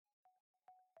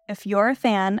If you're a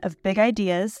fan of big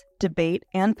ideas, debate,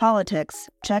 and politics,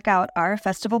 check out our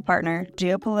festival partner,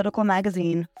 geopolitical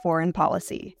magazine, Foreign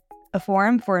Policy. A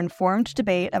forum for informed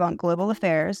debate about global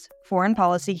affairs, Foreign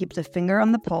Policy keeps a finger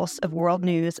on the pulse of world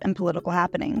news and political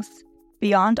happenings.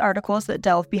 Beyond articles that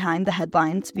delve behind the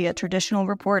headlines via traditional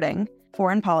reporting,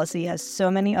 Foreign Policy has so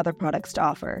many other products to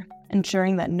offer,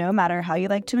 ensuring that no matter how you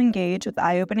like to engage with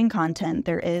eye-opening content,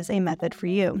 there is a method for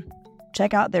you.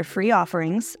 Check out their free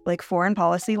offerings, like Foreign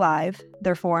Policy Live,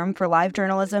 their forum for live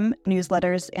journalism,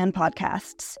 newsletters, and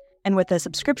podcasts. And with a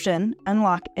subscription,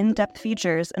 unlock in-depth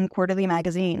features and quarterly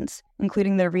magazines,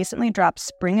 including their recently dropped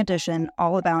spring edition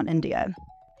all about India.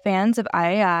 Fans of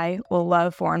IAI will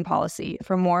love Foreign Policy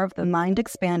for more of the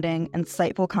mind-expanding,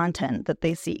 insightful content that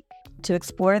they seek. To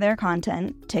explore their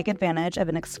content, take advantage of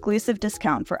an exclusive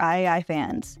discount for IAI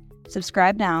fans.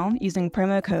 Subscribe now using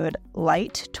promo code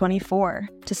LIGHT24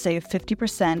 to save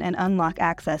 50% and unlock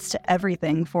access to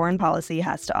everything Foreign Policy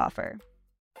has to offer.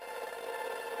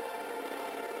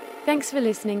 Thanks for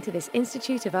listening to this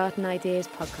Institute of Art and Ideas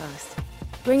podcast,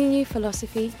 bringing you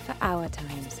philosophy for our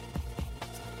times.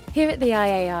 Here at the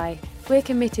IAI, we're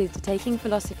committed to taking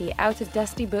philosophy out of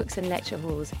dusty books and lecture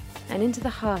halls and into the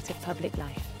heart of public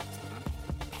life.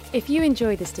 If you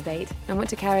enjoy this debate and want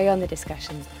to carry on the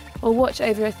discussion, or watch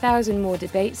over 1,000 more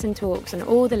debates and talks on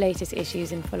all the latest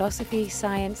issues in philosophy,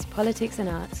 science, politics and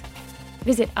arts,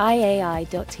 visit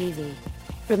iai.tv.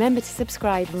 Remember to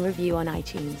subscribe and review on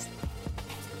iTunes.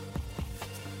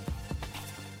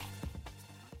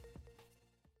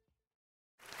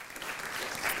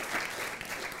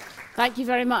 Thank you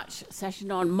very much. Session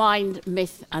on Mind,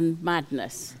 Myth and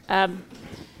Madness.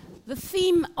 The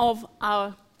theme of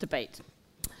our debate.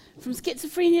 From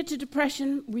schizophrenia to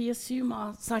depression, we assume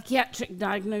our psychiatric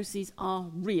diagnoses are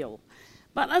real.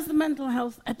 But as the mental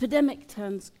health epidemic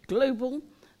turns global,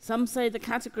 some say the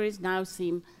categories now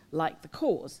seem like the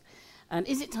cause. And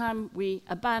is it time we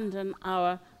abandon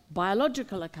our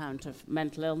biological account of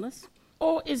mental illness,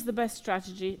 or is the best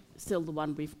strategy still the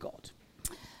one we've got?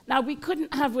 Now, we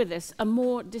couldn't have with us a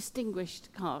more distinguished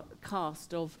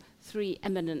cast of three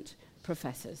eminent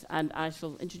professors, and I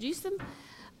shall introduce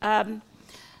them.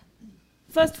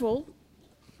 First of all,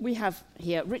 we have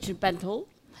here Richard Bentall,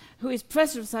 who is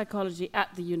Professor of Psychology at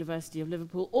the University of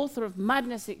Liverpool, author of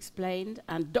Madness Explained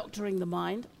and Doctoring the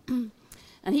Mind. And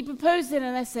he proposed in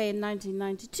an essay in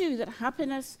 1992 that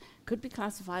happiness could be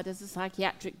classified as a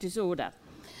psychiatric disorder,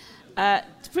 to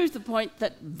prove the point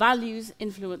that values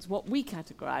influence what we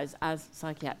categorize as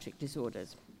psychiatric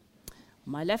disorders.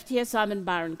 On my left here, Simon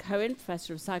Baron-Cohen,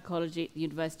 Professor of Psychology at the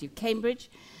University of Cambridge.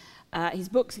 His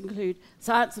books include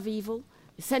Science of Evil,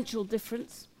 Essential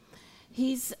Difference.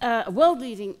 He's a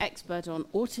world-leading expert on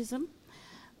autism,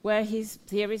 where his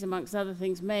theories, amongst other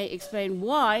things, may explain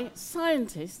why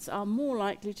scientists are more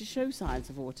likely to show signs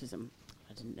of autism.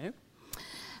 I didn't know.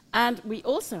 And we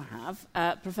also have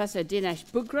Professor Dinesh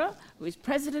Bugra, who is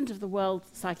president of the World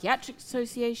Psychiatric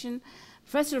Association,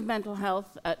 Professor of Mental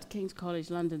Health at King's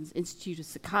College London's Institute of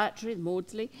Psychiatry,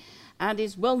 Maudsley, and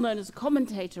is well known as a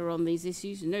commentator on these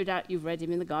issues. No doubt you've read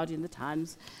him in The Guardian, The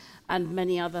Times, and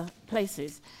many other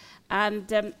places.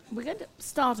 And we're going to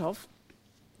start off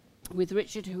with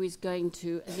Richard, who is going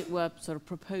to, as it were, sort of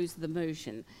propose the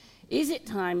motion. Is it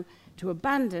time to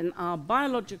abandon our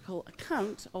biological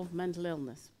account of mental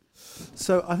illness?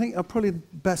 So I think I'll probably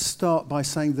best start by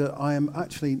saying that I am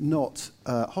actually not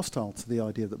hostile to the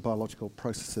idea that biological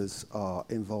processes are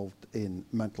involved in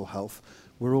mental health.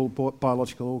 We're all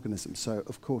biological organisms, so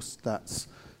of course that's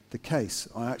the case.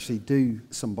 I actually do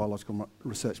some biological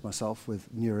research myself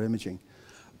with neuroimaging.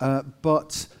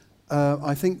 But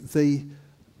I think the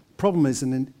problem is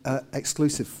an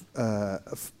exclusive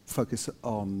focus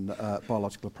on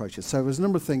biological approaches. So there's a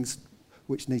number of things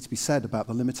which need to be said about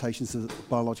the limitations of the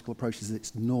biological approaches that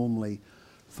it's normally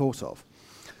thought of.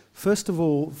 First of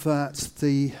all, that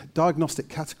the diagnostic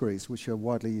categories which are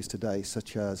widely used today,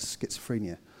 such as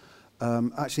schizophrenia,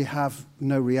 actually have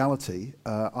no reality,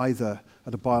 either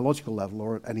at a biological level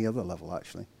or at any other level,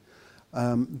 actually.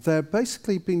 They're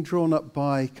basically being drawn up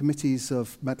by committees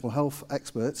of mental health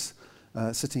experts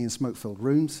sitting in smoke-filled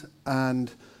rooms,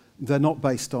 and they're not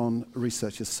based on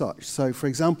research as such. So, for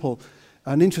example,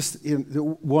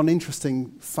 one interesting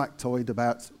factoid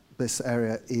about this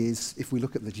area is if we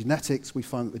look at the genetics, we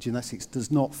find that the genetics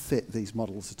does not fit these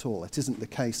models at all. It isn't the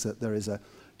case that there is a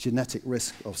genetic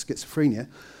risk of schizophrenia.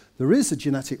 There is a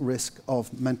genetic risk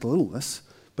of mental illness,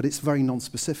 but it's very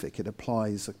non-specific. It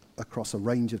applies across a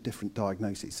range of different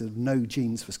diagnoses. There are no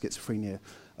genes for schizophrenia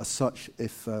as such.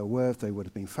 If were, they would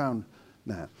have been found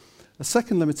now. A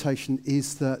second limitation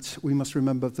is that we must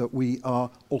remember that we are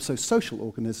also social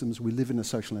organisms. We live in a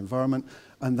social environment,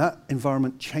 and that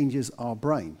environment changes our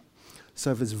brain.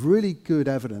 So there's really good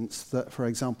evidence that, for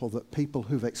example, that people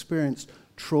who've experienced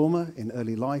trauma in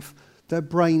early life, their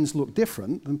brains look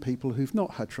different than people who've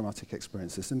not had traumatic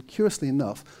experiences. And curiously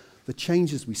enough, the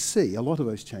changes we see, a lot of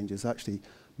those changes actually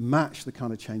match the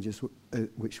kind of changes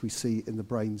which we see in the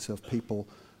brains of people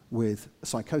with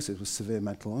psychosis, with severe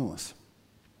mental illness.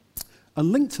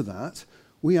 And linked to that,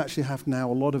 we actually have now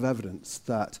a lot of evidence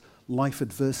that life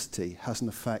adversity has an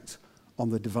effect on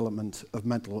the development of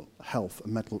mental health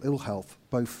and mental ill health,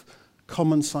 both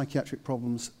common psychiatric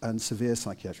problems and severe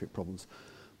psychiatric problems.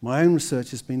 My own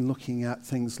research has been looking at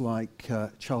things like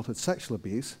childhood sexual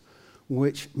abuse,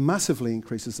 which massively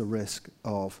increases the risk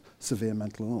of severe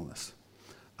mental illness.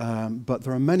 But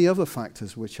there are many other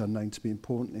factors which are known to be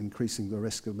important in increasing the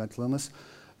risk of mental illness.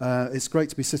 It's great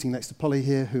to be sitting next to Polly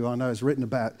here, who I know has written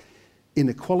about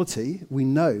inequality. We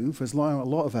know there's a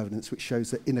lot of evidence which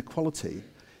shows that inequality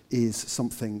is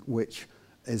something which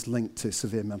is linked to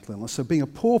severe mental illness. So being a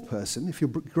poor person, if you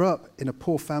grow up in a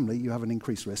poor family, you have an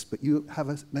increased risk, but you have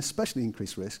an especially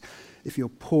increased risk if you're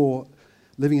poor,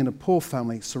 living in a poor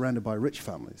family surrounded by rich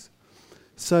families.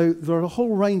 So there are a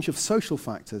whole range of social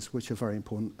factors which are very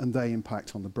important, and they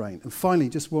impact on the brain. And finally,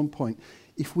 just one point,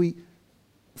 if we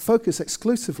focus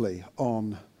exclusively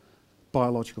on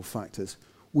biological factors,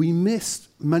 we miss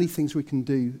many things we can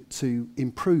do to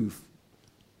improve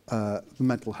the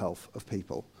mental health of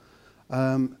people.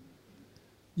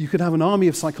 You could have an army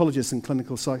of psychologists and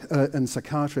clinical and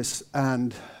psychiatrists,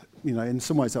 and in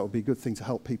some ways that would be a good thing to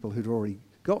help people who'd already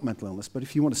got mental illness. But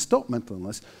if you want to stop mental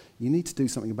illness, you need to do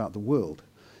something about the world.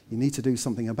 You need to do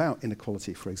something about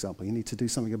inequality, for example. You need to do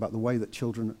something about the way that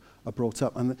children are brought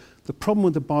up. And the problem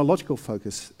with the biological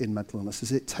focus in mental illness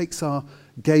is it takes our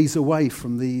gaze away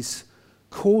from these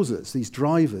causes, these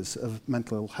drivers of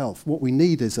mental ill health. What we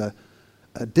need is a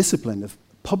discipline of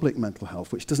public mental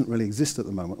health, which doesn't really exist at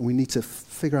the moment. And we need to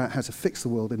figure out how to fix the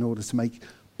world in order to make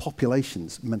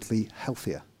populations mentally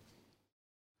healthier.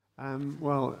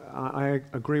 Well, I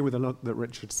agree with a lot that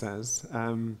Richard says.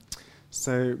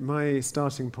 So my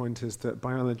starting point is that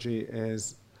biology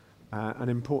is an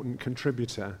important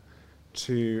contributor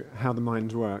to how the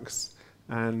mind works.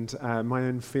 And my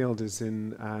own field is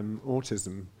in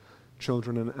autism,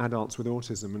 children and adults with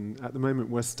autism. And at the moment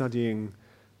we're studying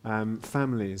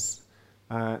families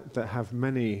that have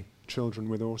many children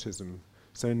with autism.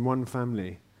 So in one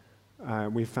family,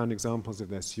 we've found examples of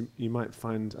this. You might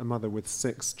find a mother with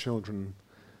 6 children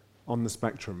on the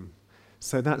spectrum.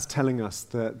 So that's telling us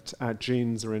that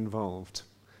genes are involved.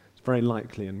 It's very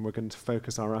likely, and we're going to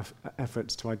focus our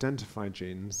efforts to identify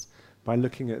genes by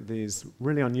looking at these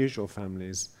really unusual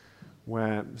families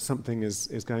where something is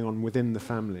going on within the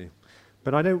family.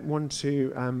 But I don't want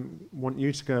you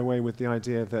to go away with the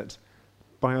idea that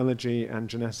biology and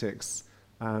genetics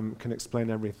can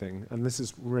explain everything. And this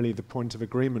is really the point of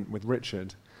agreement with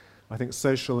Richard. I think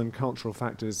social and cultural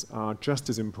factors are just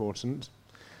as important.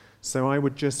 So I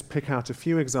would just pick out a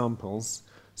few examples,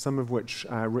 some of which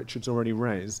Richard's already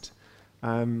raised.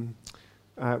 One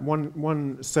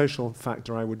social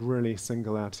factor I would really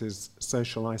single out is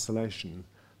social isolation.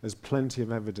 There's plenty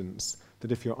of evidence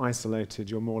that if you're isolated,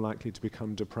 you're more likely to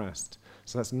become depressed.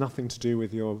 So that's nothing to do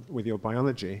with your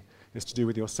biology. It's to do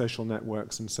with your social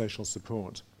networks and social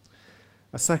support.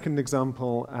 A second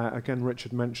example, again,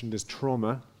 Richard mentioned, is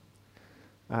trauma.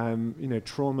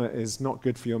 Trauma is not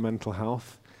good for your mental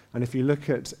health. And if you look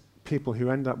at people who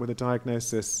end up with a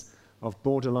diagnosis of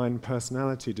borderline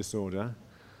personality disorder,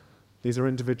 these are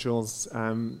individuals,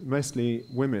 mostly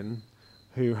women,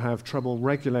 who have trouble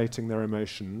regulating their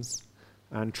emotions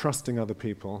and trusting other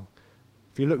people.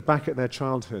 If you look back at their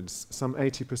childhoods, some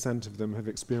 80% of them have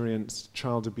experienced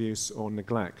child abuse or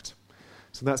neglect.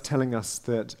 So that's telling us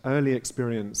that early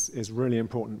experience is really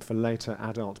important for later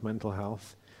adult mental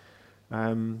health.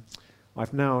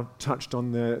 I've now touched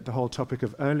on the whole topic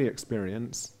of early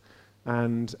experience,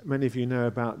 and many of you know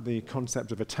about the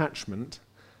concept of attachment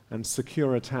and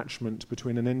secure attachment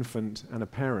between an infant and a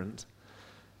parent.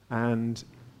 And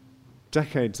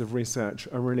decades of research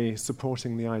are really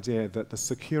supporting the idea that the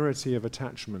security of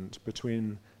attachment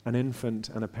between an infant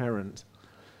and a parent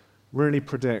really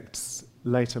predicts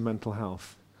later mental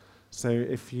health. So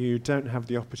if you don't have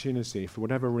the opportunity, for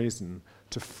whatever reason,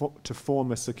 to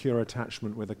form a secure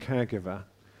attachment with a caregiver,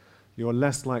 you're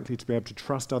less likely to be able to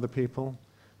trust other people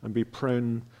and be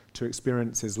prone to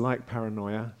experiences like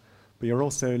paranoia, but you're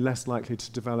also less likely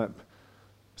to develop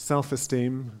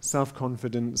self-esteem,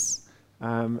 self-confidence,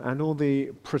 and all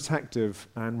the protective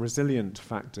and resilient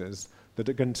factors that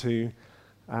are going to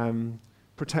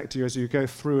protect you as you go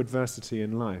through adversity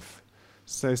in life.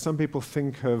 So some people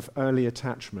think of early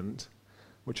attachment,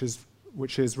 which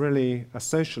is really a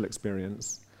social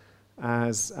experience,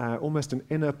 as almost an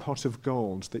inner pot of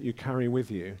gold that you carry with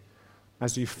you.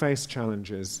 As you face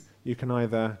challenges, you can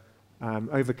either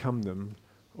overcome them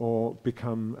or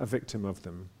become a victim of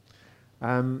them.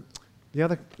 The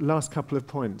other last couple of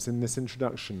points in this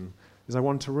introduction is I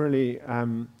want to really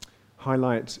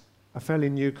highlight a fairly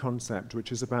new concept,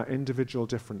 which is about individual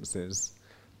differences.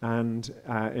 And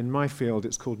in my field,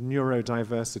 it's called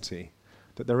neurodiversity,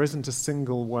 that there isn't a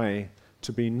single way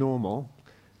to be normal,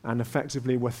 and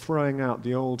effectively we're throwing out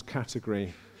the old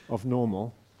category of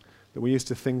normal that we used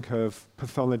to think of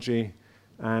pathology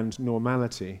and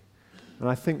normality. And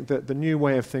I think that the new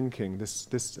way of thinking,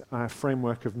 this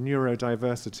framework of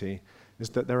neurodiversity, is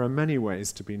that there are many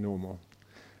ways to be normal.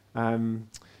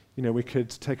 We could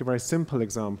take a very simple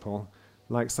example,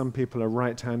 like some people are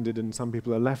right-handed and some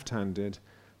people are left-handed,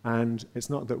 and it's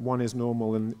not that one is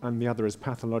normal and the other is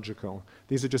pathological.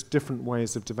 These are just different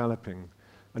ways of developing.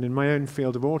 And in my own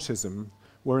field of autism,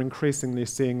 we're increasingly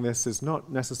seeing this as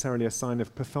not necessarily a sign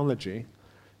of pathology,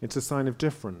 it's a sign of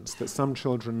difference, that some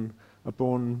children are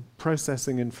born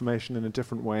processing information in a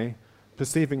different way,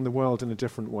 perceiving the world in a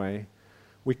different way.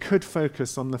 We could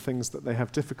focus on the things that they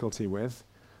have difficulty with,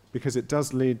 because it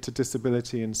does lead to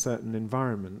disability in certain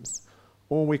environments,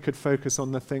 or we could focus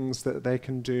on the things that they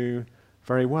can do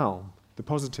very well, the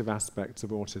positive aspects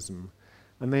of autism.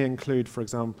 And they include, for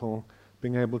example,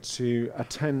 being able to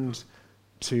attend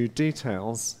to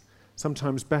details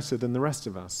sometimes better than the rest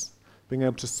of us, being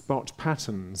able to spot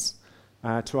patterns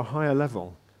to a higher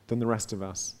level than the rest of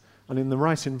us. And in the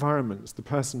right environments, the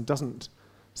person doesn't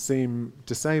seem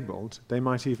disabled, they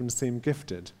might even seem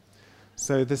gifted.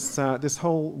 So this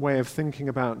whole way of thinking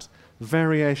about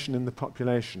variation in the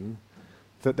population,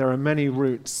 that there are many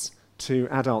routes to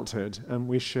adulthood and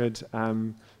we should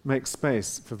make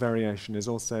space for variation, is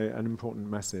also an important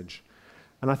message.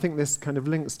 And I think this kind of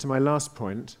links to my last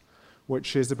point,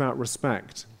 which is about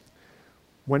respect.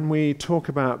 When we talk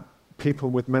about people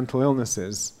with mental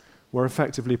illnesses, we're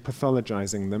effectively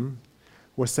pathologizing them.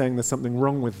 We're saying there's something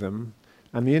wrong with them.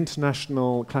 And the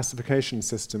international classification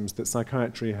systems that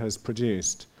psychiatry has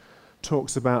produced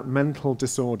talks about mental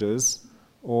disorders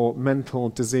or mental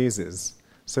diseases.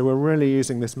 So we're really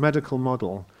using this medical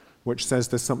model which says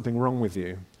there's something wrong with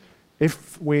you.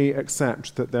 If we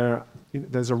accept that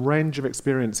there's a range of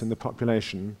experience in the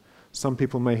population, some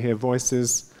people may hear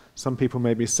voices, some people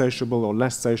may be sociable or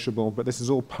less sociable, but this is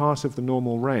all part of the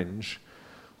normal range.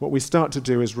 What we start to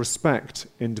do is respect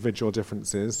individual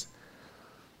differences.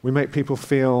 We make people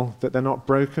feel that they're not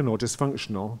broken or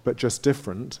dysfunctional, but just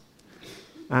different.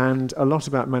 And a lot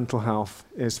about mental health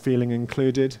is feeling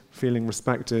included, feeling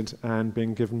respected, and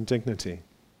being given dignity.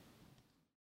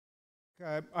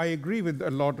 I agree with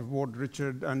a lot of what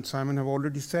Richard and Simon have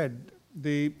already said.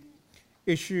 The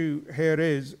issue here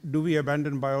is, do we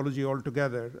abandon biology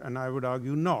altogether? And I would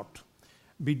argue not.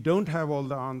 We don't have all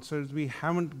the answers. We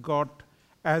haven't got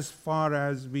as far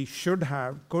as we should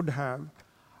have, could have,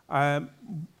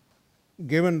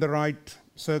 given the right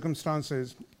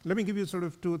circumstances. Let me give you sort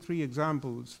of 2 or 3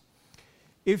 examples.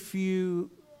 If you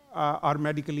are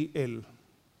medically ill,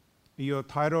 your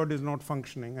thyroid is not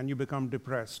functioning and you become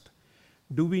depressed,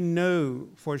 do we know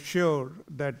for sure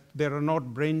that there are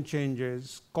not brain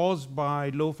changes caused by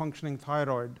low functioning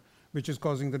thyroid which is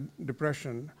causing the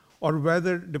depression, or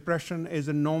whether depression is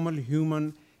a normal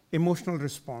human emotional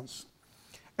response?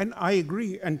 And I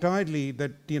agree entirely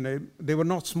that they were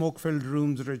not smoke-filled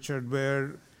rooms, Richard,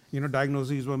 where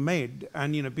diagnoses were made,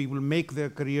 and people make their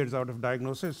careers out of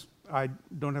diagnosis. I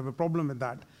don't have a problem with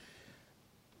that.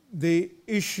 The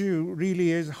issue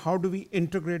really is, how do we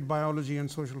integrate biology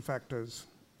and social factors?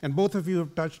 And both of you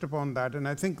have touched upon that, and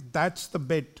I think that's the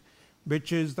bit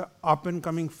which is the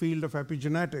up-and-coming field of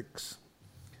epigenetics,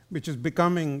 which is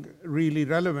becoming really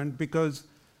relevant because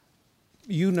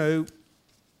in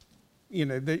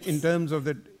terms of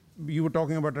that, you were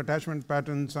talking about attachment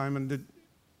patterns, Simon. The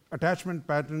attachment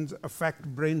patterns affect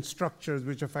brain structures,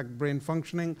 which affect brain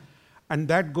functioning, and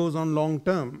that goes on long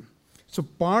term. So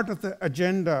part of the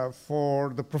agenda for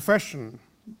the profession,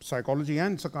 psychology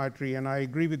and psychiatry, and I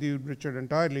agree with you, Richard,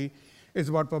 entirely, is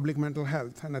about public mental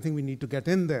health, and I think we need to get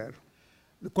in there.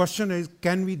 The question is,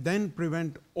 can we then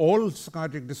prevent all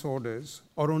psychiatric disorders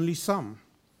or only some?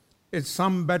 Is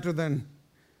some better than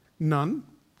none?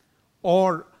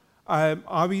 Or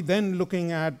are we then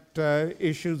looking at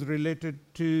issues related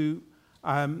to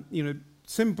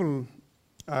simple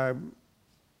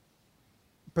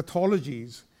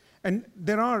pathologies And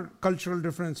there are cultural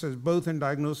differences, both in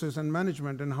diagnosis and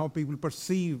management, and how people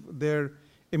perceive their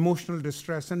emotional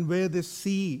distress and where they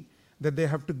see that they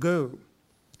have to go.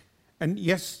 And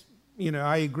yes,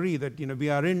 I agree that we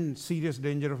are in serious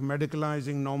danger of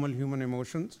medicalizing normal human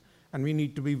emotions, and we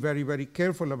need to be very, very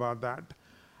careful about that.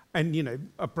 And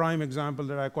a prime example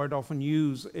that I quite often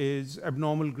use is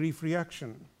abnormal grief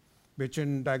reaction, which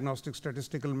in Diagnostic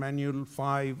Statistical Manual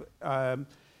 5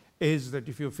 is that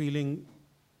if you're feeling,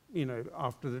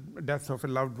 after the death of a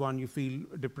loved one, you feel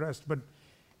depressed. But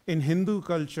in Hindu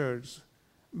cultures,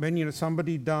 when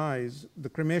somebody dies, the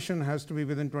cremation has to be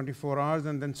within 24 hours,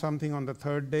 and then something on the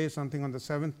 3rd day, something on the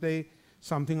 7th day,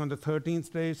 something on the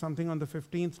 13th day, something on the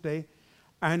 15th day,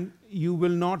 and you will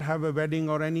not have a wedding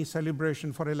or any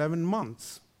celebration for 11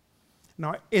 months.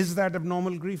 Now, is that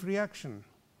abnormal grief reaction?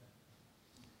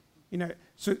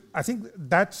 So I think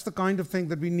that's the kind of thing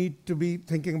that we need to be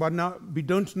thinking about. Now, we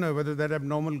don't know whether that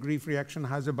abnormal grief reaction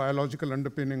has a biological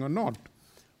underpinning or not,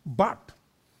 but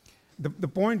the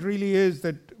point really is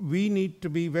that we need to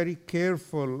be very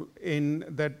careful in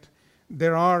that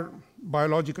there are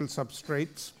biological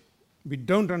substrates. We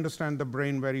don't understand the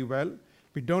brain very well.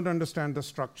 We don't understand the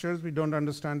structures. We don't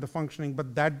understand the functioning.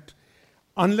 But that,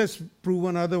 unless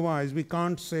proven otherwise, we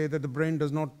can't say that the brain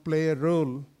does not play a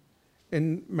role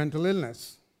in mental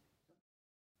illness.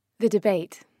 The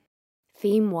debate.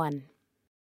 Theme 1.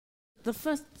 The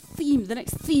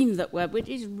next theme which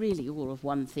is really all of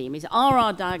one theme, is, are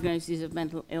our diagnoses of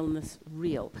mental illness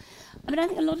real? I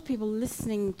think a lot of people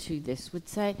listening to this would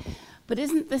say, but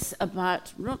isn't this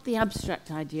about not the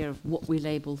abstract idea of what we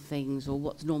label things or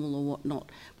what's normal or what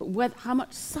not, but how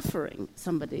much suffering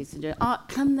somebody's enduring?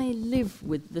 Can they live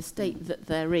with the state that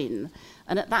they're in?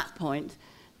 And at that point,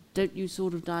 don't you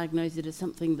sort of diagnose it as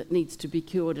something that needs to be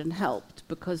cured and helped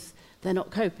because they're not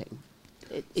coping?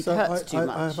 It hurts too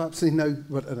much. I have absolutely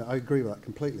I agree with that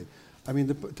completely.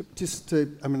 And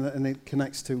it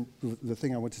connects to the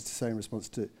thing I wanted to say in response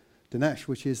to Dinesh,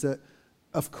 which is that,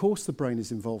 of course, the brain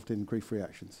is involved in grief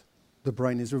reactions. The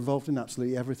brain is involved in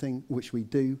absolutely everything which we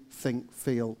do, think,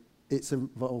 feel. It's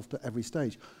involved at every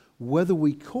stage. Whether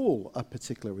we call a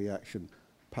particular reaction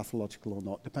pathological or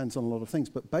not depends on a lot of things,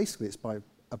 but basically it's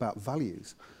about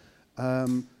values.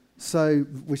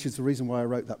 Which is the reason why I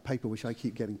wrote that paper, which I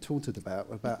keep getting taunted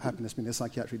about happiness being a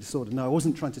psychiatric disorder. No, I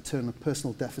wasn't trying to turn a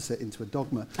personal deficit into a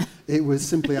dogma. It was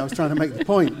simply, I was trying to make the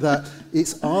point that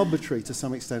it's arbitrary to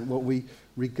some extent what we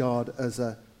regard as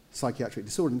a psychiatric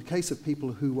disorder. In the case of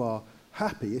people who are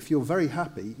happy, if you're very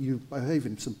happy, you behave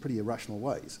in some pretty irrational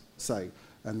ways,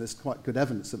 and there's quite good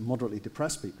evidence that moderately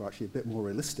depressed people are actually a bit more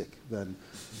realistic than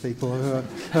people who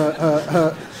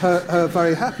are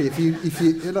very happy. If you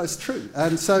it's true.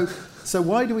 And so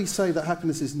why do we say that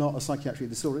happiness is not a psychiatric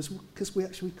disorder? It's because we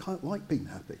actually can't like being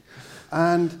happy.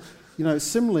 And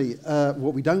similarly,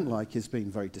 what we don't like is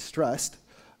being very distressed.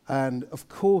 And of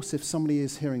course, if somebody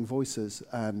is hearing voices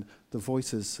and the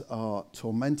voices are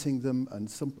tormenting them,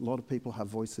 and a lot of people have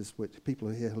voices, people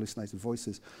who hear hallucinated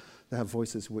voices, they have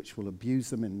voices which will abuse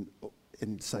them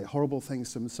in say, horrible things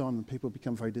to them and so on, and people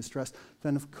become very distressed,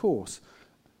 then of course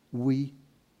we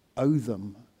owe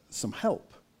them some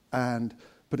help.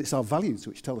 But it's our values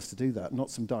which tell us to do that, not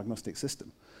some diagnostic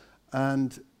system.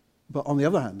 But on the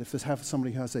other hand, if there's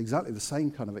somebody who has exactly the same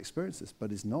kind of experiences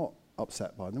but is not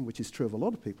upset by them, which is true of a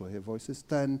lot of people who hear voices,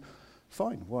 then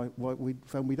fine,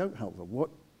 then we don't help them. What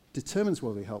determines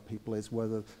whether we help people is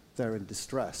whether they're in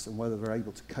distress and whether they're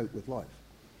able to cope with life.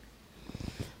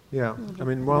 Yeah,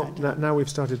 now we've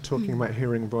started talking about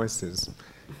hearing voices.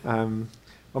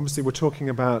 Obviously, we're talking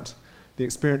about the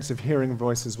experience of hearing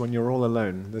voices when you're all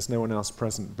alone. There's no one else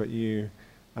present, but you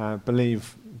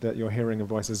believe that you're hearing a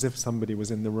voice as if somebody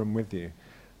was in the room with you.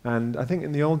 And I think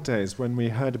in the old days, when we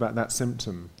heard about that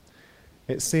symptom,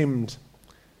 it seemed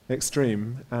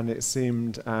extreme and it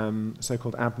seemed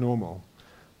so-called abnormal,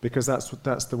 because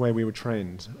that's the way we were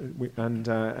trained. And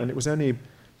it was only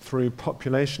through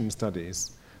population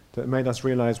studies that made us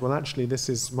realise, well, actually, this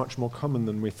is much more common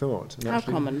than we thought. And how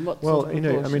common? What well, sort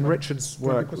of Richard's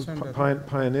work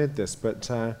pioneered this, but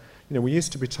we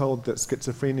used to be told that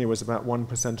schizophrenia was about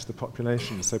 1% of the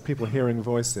population, so people hearing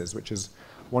voices, which is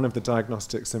one of the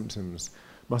diagnostic symptoms,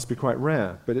 must be quite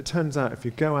rare. But it turns out if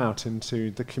you go out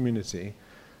into the community,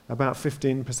 about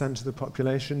 15% of the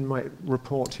population might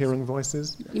report hearing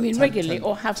voices. You mean regularly,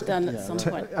 or have done at some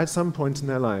point? At some point in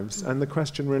their lives. And the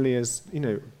question really is,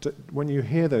 when you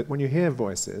hear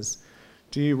voices,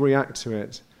 do you react to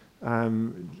it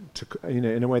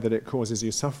in a way that it causes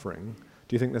you suffering?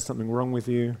 Do you think there's something wrong with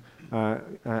you?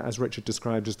 As Richard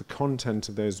described, is the content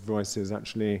of those voices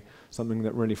actually something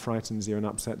that really frightens you and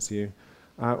upsets you?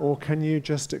 Or can you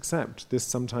just accept this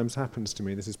sometimes happens to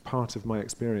me, this is part of my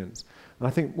experience? And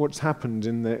I think what's happened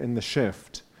in the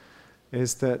shift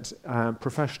is that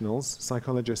professionals,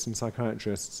 psychologists and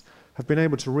psychiatrists, have been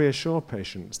able to reassure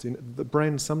patients. The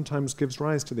brain sometimes gives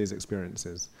rise to these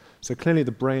experiences. So clearly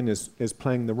the brain is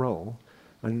playing the role.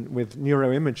 And with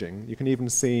neuroimaging, you can even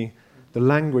see the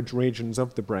language regions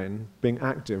of the brain being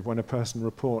active when a person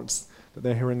reports that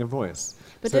they're hearing a voice.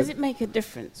 But does it make a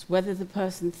difference whether the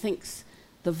person thinks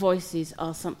the voices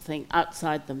are something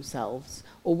outside themselves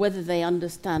or whether they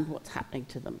understand what's happening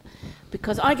to them?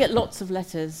 Because I get lots of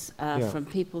letters from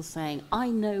people saying, I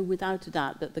know without a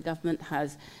doubt that the government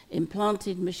has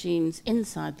implanted machines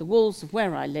inside the walls of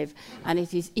where I live and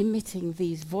it is emitting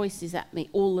these voices at me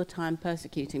all the time,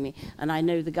 persecuting me, and I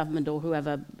know the government or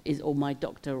whoever is, or my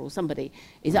doctor or somebody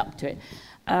is up to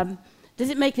it. Does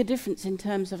it make a difference in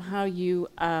terms of how you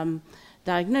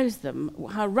diagnose them,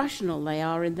 how rational they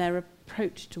are in their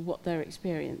approach to what they're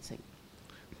experiencing?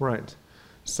 Right.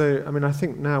 So, I mean, I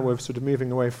think now we're sort of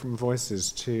moving away from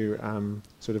voices to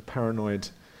sort of paranoid,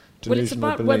 delusional Well, it's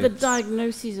about beliefs. whether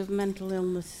diagnoses of mental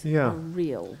illness are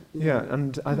real. Yeah,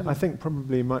 and I think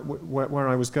probably where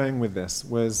I was going with this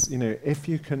was, if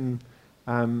you can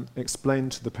explain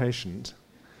to the patient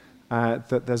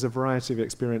that there's a variety of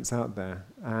experience out there,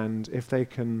 and if they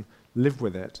can live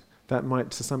with it, that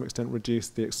might to some extent reduce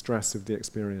the stress of the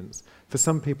experience. For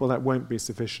some people that won't be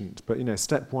sufficient, but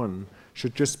step one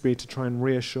should just be to try and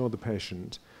reassure the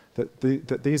patient that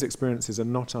these experiences are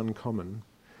not uncommon.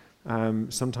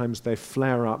 Sometimes they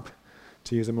flare up,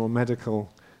 to use a more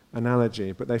medical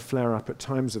analogy, but they flare up at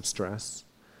times of stress,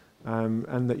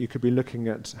 and that you could be looking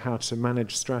at how to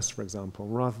manage stress, for example,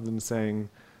 rather than saying,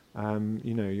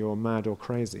 you're mad or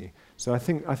crazy. So I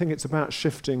think it's about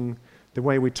shifting the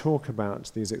way we talk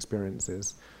about these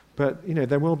experiences. But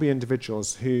there will be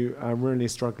individuals who are really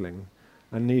struggling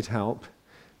and need help,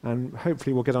 and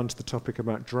hopefully we'll get onto the topic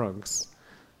about drugs,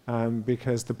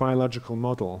 because the biological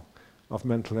model of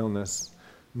mental illness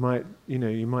might,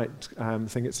 you might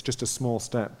think it's just a small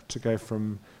step to go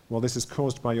from, well, this is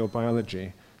caused by your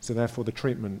biology, so therefore the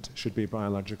treatment should be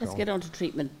biological. Let's get on to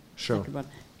treatment. Sure.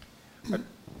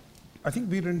 I think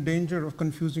we're in danger of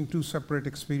confusing two separate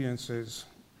experiences.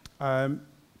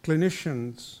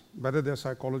 Clinicians, whether they're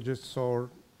psychologists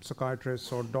or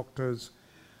psychiatrists or doctors,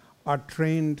 are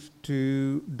trained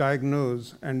to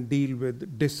diagnose and deal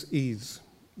with dis-ease,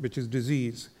 which is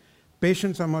disease.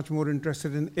 Patients are much more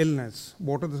interested in illness.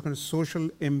 What are the kind of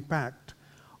social impact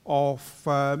of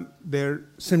their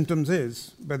symptoms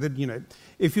is? Whether,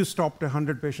 if you stopped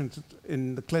 100 patients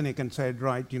in the clinic and said,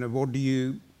 right, what do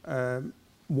you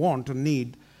want or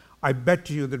need, I bet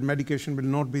you that medication will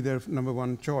not be their number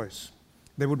one choice.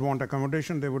 They would want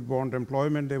accommodation, they would want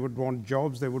employment, they would want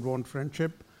jobs, they would want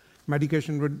friendship.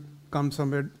 Medication would come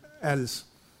somewhere else.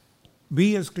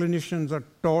 We as clinicians are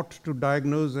taught to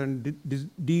diagnose and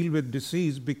deal with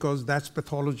disease because that's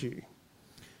pathology.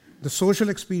 The social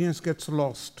experience gets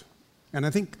lost. And I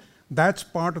think that's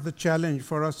part of the challenge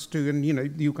for us to, and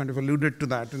you kind of alluded to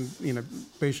that, and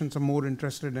patients are more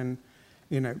interested in,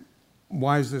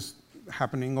 why is this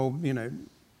happening, or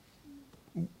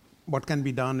what can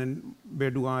be done and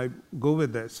where do I go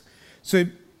with this? So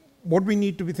what we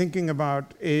need to be thinking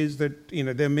about is that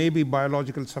there may be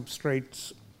biological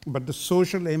substrates, but the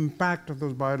social impact of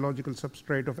those biological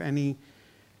substrate of any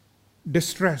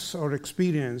distress or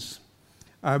experience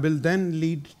will then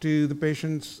lead to the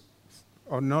patients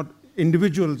or not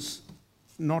individuals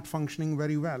not functioning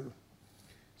very well.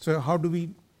 So how do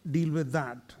we deal with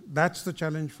that? That's the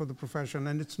challenge for the profession,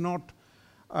 and it's not,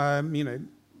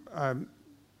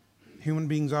 human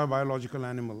beings are biological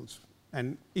animals,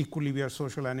 and equally we are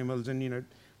social animals, and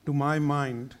to my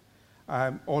mind,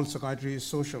 all psychiatry is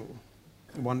social,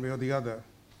 one way or the other.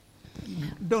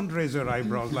 Don't raise your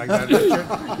eyebrows like that, Richard.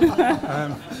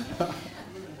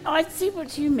 I see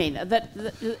what you mean. That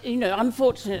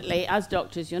unfortunately, as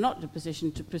doctors, you're not in a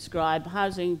position to prescribe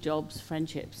housing, jobs,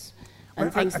 friendships,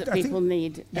 and things that people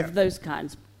need of those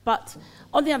kinds. But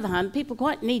on the other hand, people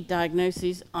quite need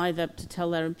diagnoses either to tell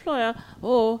their employer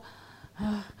or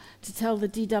to tell the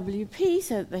DWP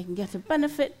so that they can get a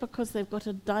benefit because they've got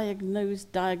a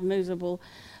diagnosable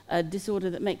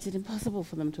disorder that makes it impossible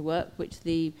for them to work, which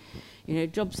the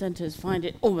job centres find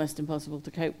it almost impossible to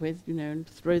cope with, and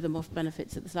throw them off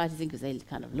benefits at the slightest thing because they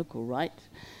kind of look all right.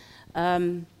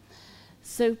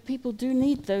 So people do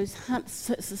need those.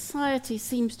 Society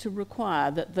seems to require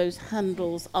that those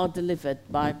handles are delivered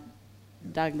by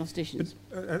diagnosticians.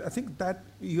 But, I think that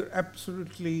you're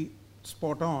absolutely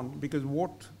spot on, because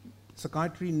what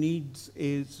psychiatry needs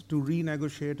is to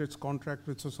renegotiate its contract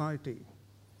with society.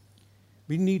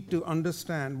 We need to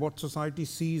understand what society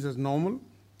sees as normal,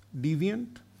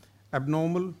 deviant,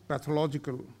 abnormal,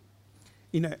 pathological.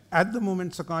 At the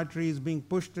moment, psychiatry is being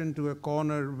pushed into a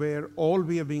corner where all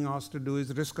we are being asked to do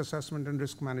is risk assessment and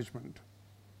risk management.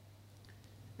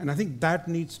 And I think that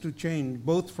needs to change,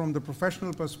 both from the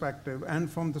professional perspective and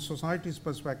from the society's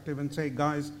perspective, and say,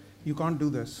 guys, you can't do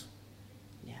this.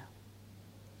 Yeah.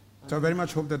 So I very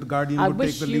much hope that the Guardian would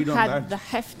take the lead on that. I wish you had the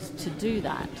heft to do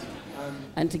that.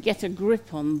 And to get a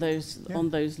grip on those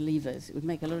levers. It would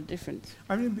make a lot of difference.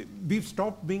 I mean, we've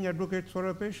stopped being advocates for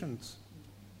our patients.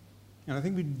 And I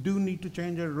think we do need to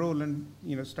change our role and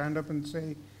stand up and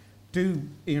say to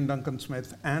Ian Duncan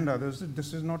Smith and others that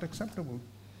this is not acceptable.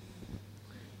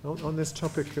 On this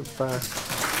topic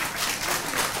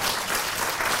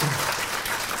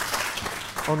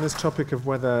of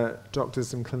whether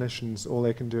doctors and clinicians, all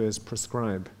they can do is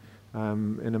prescribe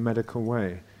in a medical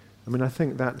way, I mean, I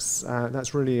think that's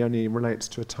really only relates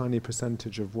to a tiny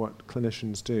percentage of what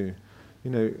clinicians do.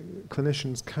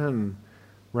 Clinicians can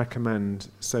recommend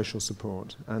social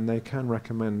support, and they can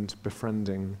recommend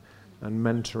befriending and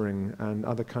mentoring and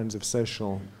other kinds of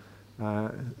social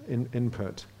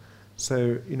input.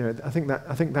 So, I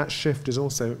think that shift is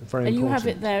also very important. And you have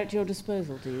it there at your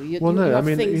disposal, do you? Well, no, you have I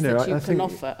mean, things that you I can think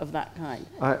offer of that kind.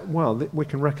 We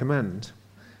can recommend.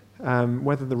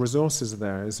 Whether the resources are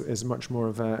there is much more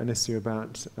of an issue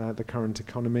about the current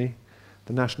economy.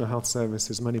 The National Health Service,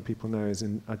 as many people know, is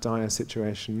in a dire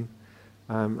situation.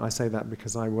 I say that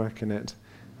because I work in it,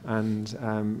 and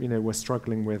we're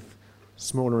struggling with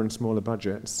smaller and smaller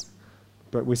budgets,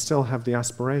 but we still have the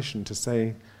aspiration to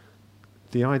say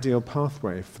the ideal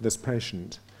pathway for this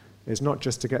patient is not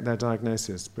just to get their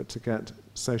diagnosis, but to get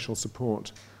social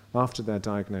support after their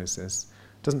diagnosis.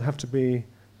 It doesn't have to be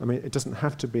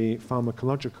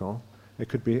pharmacological. It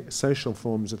could be social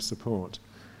forms of support,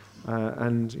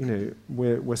 and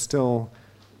we're still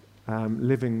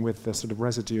living with the sort of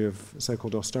residue of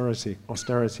so-called austerity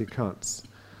cuts,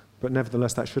 but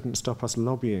nevertheless that shouldn't stop us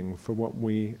lobbying for what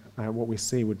we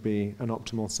see would be an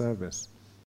optimal service.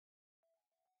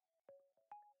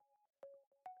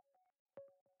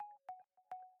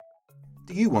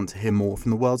 Do you want to hear more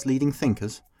from the world's leading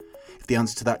thinkers? If the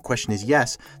answer to that question is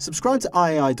yes, subscribe to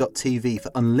iai.tv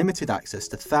for unlimited access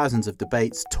to thousands of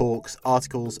debates, talks,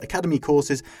 articles, academy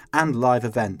courses and live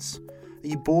events. Are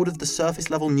you bored of the surface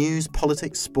level news,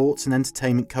 politics, sports and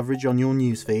entertainment coverage on your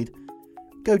newsfeed?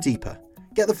 Go deeper,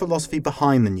 get the philosophy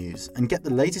behind the news and get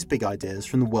the latest big ideas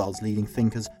from the world's leading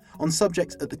thinkers on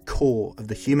subjects at the core of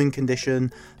the human condition,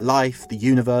 life, the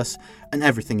universe and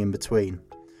everything in between.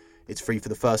 It's free for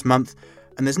the first month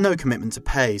and there's no commitment to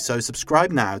pay, so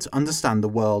subscribe now to understand the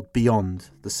world beyond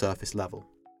the surface level.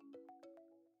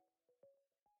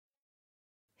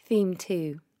 Theme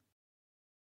 2.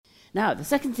 Now, the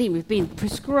second theme we've been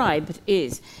prescribed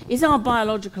is our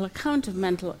biological account of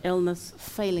mental illness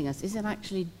failing us? Is it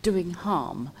actually doing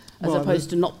harm, as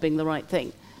opposed to not being the right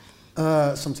thing?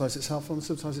 Sometimes it's helpful and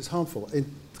sometimes it's harmful.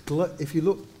 If you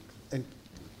look in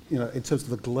terms of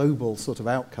the global sort of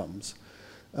outcomes,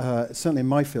 certainly in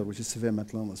my field, which is severe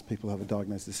mental illness, people have a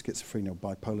diagnosis of schizophrenia or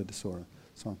bipolar disorder,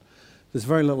 so on. There's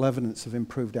very little evidence of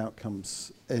improved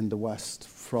outcomes in the West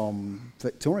from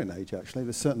Victorian age, actually.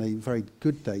 There's certainly very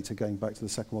good data going back to the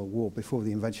Second World War, before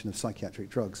the invention of psychiatric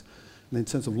drugs. And in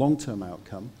terms of long-term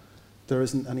outcome, there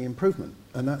isn't any improvement.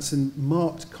 And that's in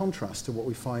marked contrast to what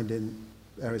we find in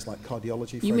areas like cardiology,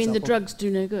 for example. You mean the drugs do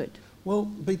no good?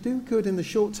 Well, they do good in the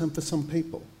short term for some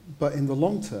people, but in the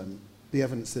long term, the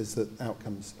evidence is that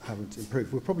outcomes haven't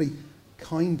improved. We're probably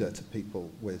kinder to people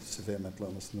with severe mental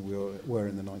illness than we were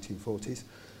in the 1940s.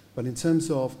 But in terms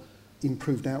of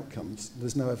improved outcomes,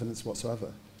 there's no evidence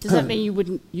whatsoever. Does that mean you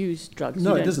wouldn't use drugs?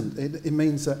 No, it doesn't. It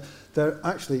means that they're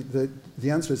actually, the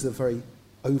answer is they're very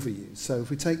overused. So if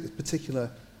we take this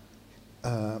particular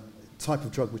type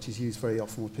of drug which is used very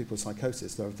often with people with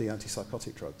psychosis, they're the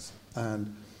antipsychotic drugs.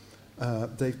 And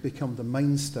they've become the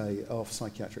mainstay of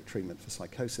psychiatric treatment for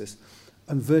psychosis,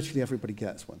 and virtually everybody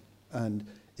gets one. And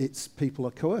people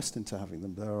are coerced into having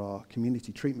them. There are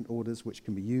community treatment orders which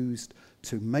can be used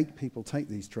to make people take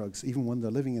these drugs, even when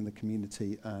they're living in the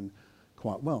community and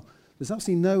quite well. There's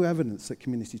absolutely no evidence that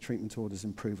community treatment orders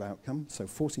improve outcome, so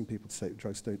forcing people to take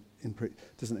drugs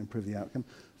doesn't improve the outcome.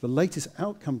 The latest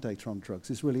outcome data on drugs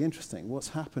is really interesting. What's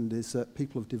happened is that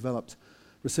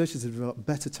researchers have developed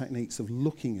better techniques of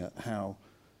looking at how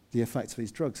the effects of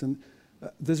these drugs. And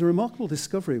there's a remarkable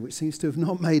discovery which seems to have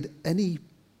not made any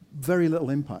very little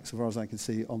impact, so far as I can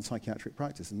see, on psychiatric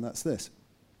practice, and that's this.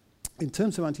 In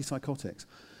terms of antipsychotics,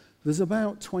 there's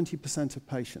about 20% of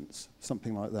patients,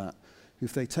 something like that, who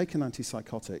if they take an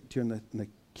antipsychotic during an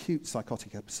acute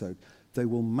psychotic episode, they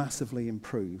will massively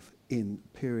improve in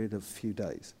a period of a few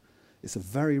days. It's a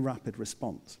very rapid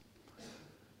response.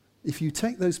 If you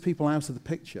take those people out of the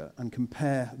picture and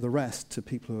compare the rest to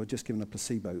people who are just given a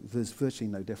placebo, there's virtually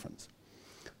no difference.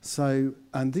 So,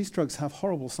 and these drugs have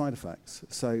horrible side effects.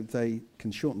 So they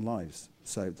can shorten lives.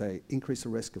 So they increase the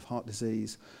risk of heart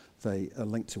disease. They are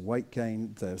linked to weight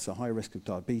gain. There's a high risk of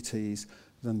diabetes.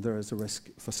 Then there is a risk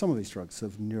for some of these drugs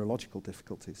of neurological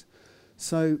difficulties.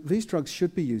 So these drugs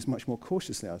should be used much more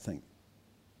cautiously, I think.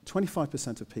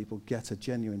 25% of people get a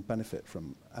genuine benefit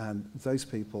from, and those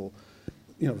people,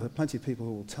 you know, there are plenty of people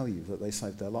who will tell you that they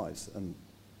saved their lives, and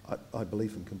I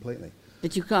believe them completely.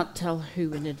 But you can't tell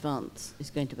who in advance is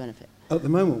going to benefit. At the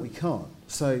moment, we can't.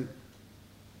 So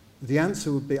the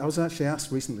answer would be, I was actually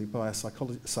asked recently by a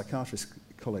psychiatrist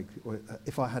colleague,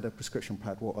 if I had a prescription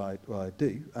pad, what I'd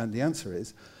do. And the answer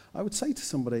is, I would say to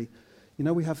somebody, you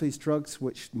know, we have these drugs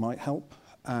which might help,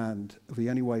 and the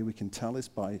only way we can tell is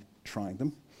by trying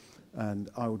them. And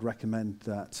I would recommend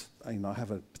that, you know, I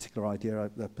have a particular idea,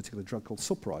 a particular drug called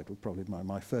Sulpiride would probably be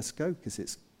my first go, because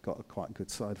it's got a quite good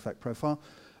side effect profile.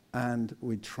 And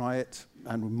we'd try it,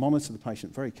 and we'd monitor the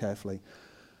patient very carefully.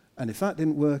 And if that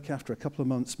didn't work, after a couple of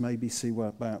months, maybe see what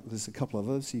about, there's a couple of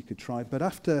others you could try. But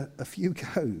after a few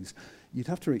goes, you'd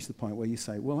have to reach the point where you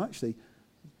say, well, actually,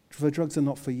 the drugs are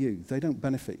not for you. They don't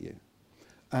benefit you.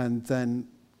 And then,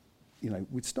 you know,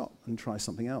 we'd stop and try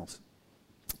something else.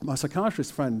 My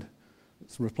psychiatrist friend's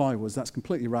reply was, that's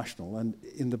completely rational, and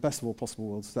in the best of all possible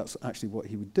worlds, that's actually what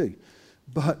he would do.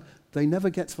 But they never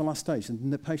get to the last stage,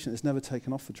 and the patient is never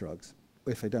taken off the drugs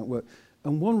if they don't work.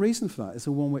 And one reason for that is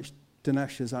the one which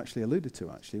Dinesh has actually alluded to,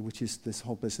 which is this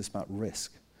whole business about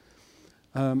risk.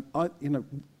 You know,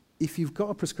 if you've got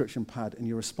a prescription pad and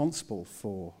you're responsible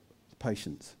for the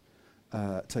patient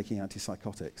taking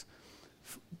antipsychotics,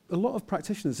 a lot of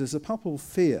practitioners, there's a palpable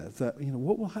fear that, you know,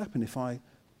 what will happen if I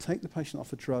take the patient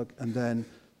off a drug and then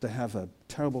they have a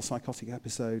terrible psychotic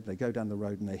episode, they go down the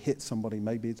road and they hit somebody,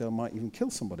 maybe they might even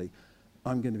kill somebody.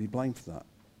 I'm going to be blamed for that.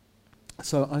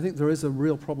 So I think there is a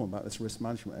real problem about this risk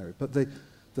management area. But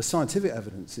the scientific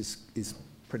evidence is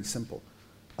pretty simple.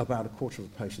 About a quarter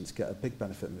of the patients get a big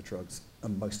benefit in the drugs,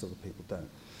 and most other people don't.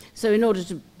 So in order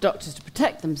to doctors to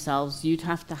protect themselves, you'd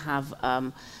have to have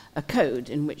a code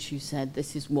in which you said,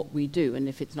 this is what we do, and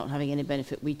if it's not having any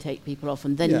benefit, we take people off,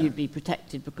 and then you'd be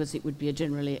protected because it would be a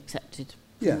generally accepted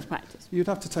form of practice. You'd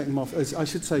have to take them off. As I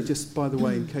should say, just by the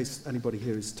way, in case anybody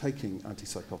here is taking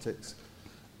antipsychotics,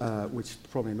 which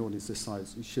probably an audience this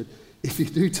size, you should, if you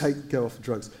do go off the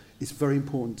drugs, it's very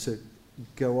important to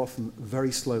go off them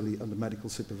very slowly under medical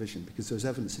supervision, because there's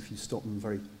evidence if you stop them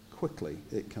very quickly,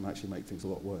 it can actually make things a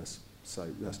lot worse. So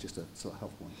that's just a sort of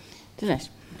health one. Dinesh.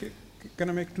 Okay. Can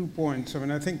I make 2 points? I mean,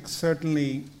 I think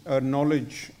certainly a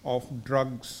knowledge of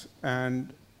drugs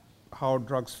and how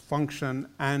drugs function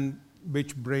and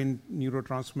which brain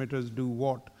neurotransmitters do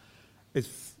what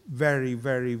is very,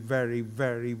 very, very,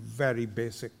 very, very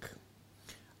basic.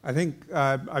 I think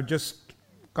I've just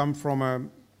come from a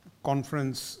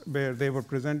conference where they were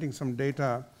presenting some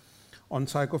data on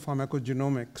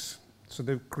psychopharmacogenomics. So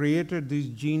they've created these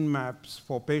gene maps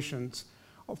for patients.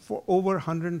 For over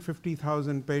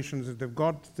 150,000 patients, they've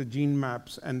got the gene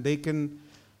maps, and they can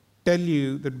tell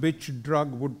you that which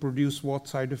drug would produce what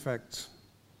side effects.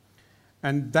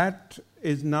 And that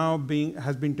is now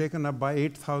has been taken up by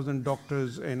 8,000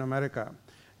 doctors in America.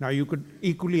 Now, you could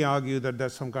equally argue that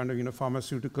there's some kind of, you know,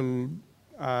 pharmaceutical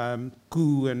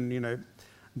coup and, you know,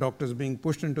 doctors being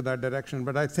pushed into that direction.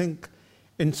 But I think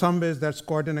in some ways that's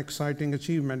quite an exciting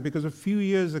achievement, because a few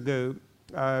years ago,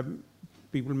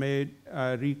 people may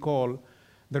recall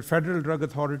the Federal Drug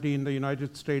Authority in the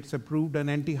United States approved an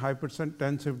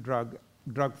antihypertensive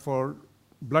drug for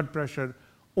blood pressure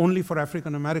only for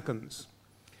African Americans.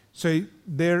 So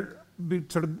we're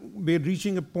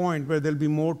reaching a point where there'll be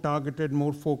more targeted,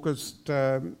 more focused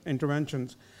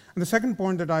interventions. And the second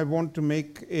point that I want to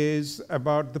make is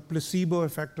about the placebo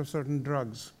effect of certain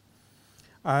drugs.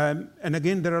 And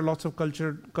again, there are lots of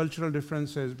cultural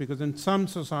differences, because in some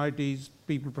societies,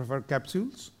 people prefer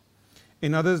capsules.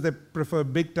 In others, they prefer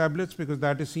big tablets because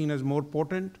that is seen as more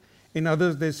potent. In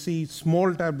others, they see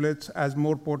small tablets as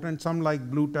more potent. Some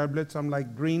like blue tablets, some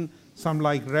like green, some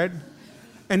like red.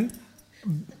 And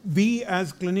we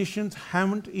as clinicians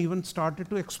haven't even started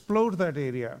to explore that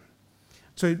area.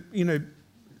 So, you know,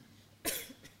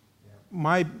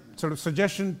 my sort of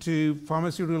suggestion to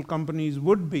pharmaceutical companies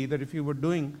would be that if you were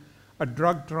doing a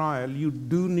drug trial, you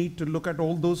do need to look at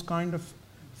all those kind of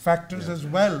factors as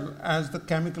well as the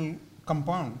chemical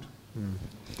compound.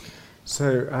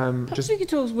 So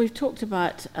we've talked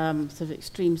about sort of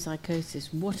extreme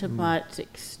psychosis. What about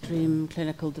extreme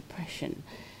clinical depression?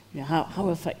 How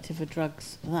effective are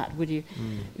drugs for that? Would you,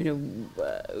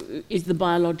 is the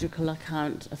biological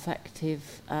account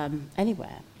effective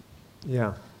anywhere?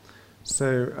 Yeah.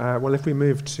 So, well, if we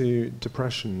move to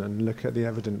depression and look at the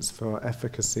evidence for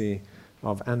efficacy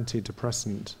of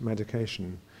antidepressant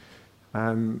medication,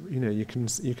 you can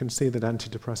see that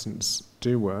antidepressants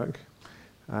do work.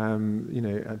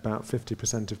 About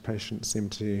 50% of patients seem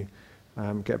to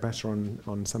get better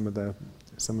on some of the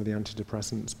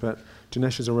antidepressants. But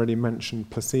Dinesh has already mentioned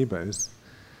placebos.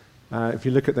 If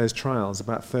you look at those trials,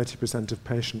 about 30% of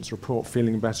patients report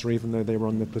feeling better even though they were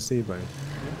on the placebo.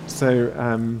 So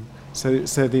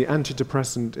the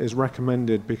antidepressant is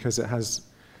recommended because it has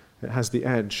the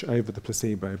edge over the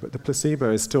placebo, but the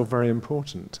placebo is still very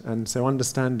important. And so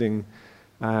understanding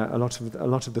a lot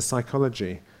of the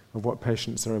psychology of what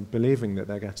patients are believing that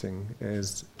they're getting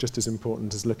is just as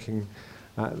important as looking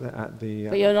at the...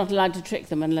 But you're not allowed to trick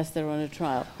them unless they're on a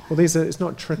trial. Well, it's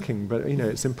not tricking, but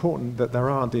it's important that there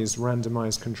are these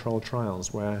randomized controlled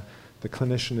trials where the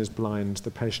clinician is blind, the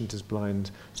patient is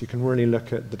blind, so you can really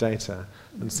look at the data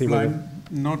and see blind,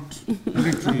 not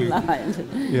literally. Blind.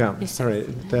 Yeah, sorry,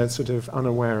 they're sort of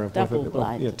unaware of double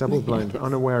blind. Double blind, but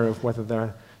unaware of whether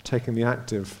they're taking the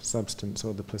active substance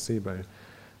or the placebo.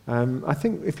 I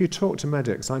think if you talk to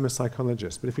medics, I'm a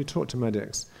psychologist, but if you talk to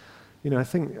medics, I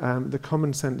think the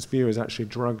common sense view is actually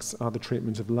drugs are the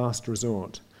treatment of last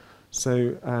resort.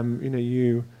 So,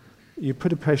 you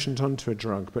put a patient onto a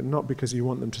drug, but not because you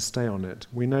want them to stay on it.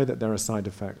 We know that there are side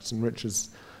effects, and Rich has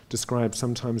described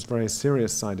sometimes very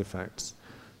serious side effects.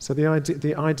 So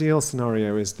the ideal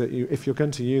scenario is that if you're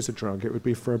going to use a drug, it would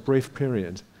be for a brief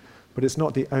period, but it's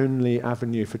not the only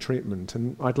avenue for treatment.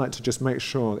 And I'd like to just make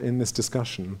sure in this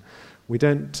discussion we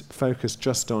don't focus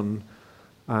just on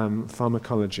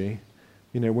pharmacology.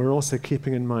 We're also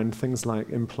keeping in mind things like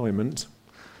employment,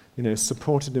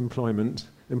 supported employment.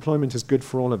 Employment is good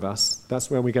for all of us. That's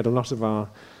where we get a lot of our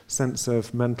sense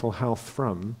of mental health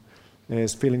from,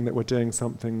 is feeling that we're doing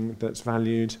something that's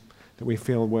valued, that we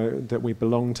feel that we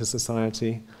belong to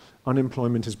society.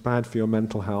 Unemployment is bad for your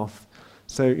mental health.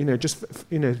 So,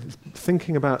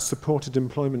 thinking about supported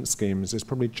employment schemes is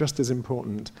probably just as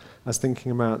important as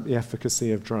thinking about the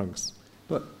efficacy of drugs.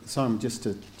 But, Simon, just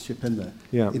to chip in there,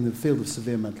 in the field of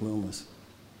severe mental illness,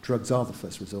 drugs are the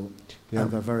first resort, and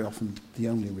they're very often the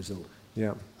only resort.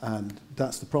 Yeah. And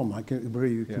that's the problem. I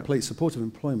agree with you. Complete supportive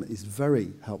employment is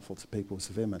very helpful to people with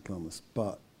severe mental illness,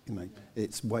 but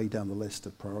it's way down the list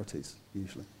of priorities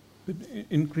usually. But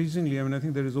increasingly, I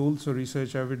think there is also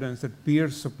research evidence that peer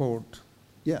support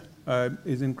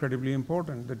is incredibly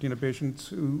important. That patients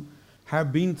who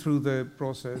have been through the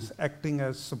process, acting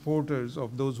as supporters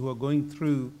of those who are going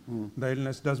through the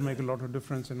illness does make a lot of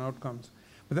difference in outcomes.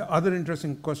 But the other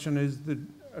interesting question is the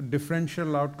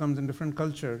differential outcomes in different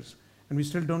cultures. And we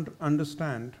still don't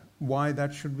understand why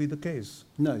that should be the case.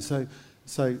 No, so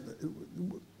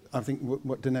I think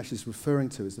what Dinesh is referring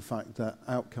to is the fact that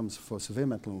outcomes for severe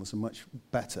mental illness are much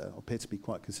better, or appear to be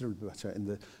quite considerably better in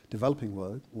the developing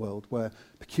world, where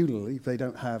peculiarly they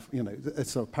don't have,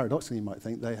 it's sort of paradoxically you might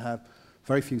think, they have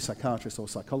very few psychiatrists or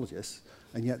psychologists,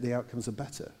 and yet the outcomes are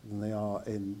better than they are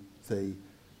in the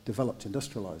developed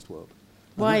industrialized world.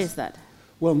 Why is that?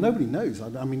 Well, nobody knows.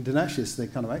 I mean, Dinesh is the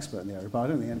kind of expert in the area, but I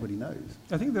don't think anybody knows.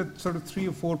 I think there are sort of 3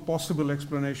 or 4 possible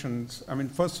explanations. I mean,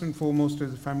 first and foremost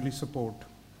is family support.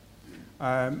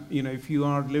 If you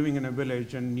are living in a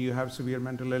village and you have severe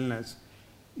mental illness,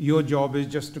 your job is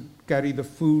just to carry the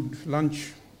food,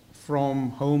 lunch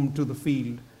from home to the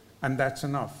field, and that's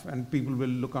enough. And people will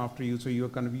look after you, so you're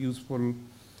kind of useful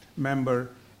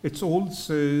member. It's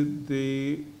also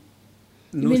the...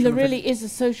 You mean there really is a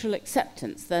social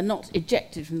acceptance? They're not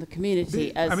ejected from the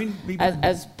community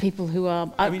as people who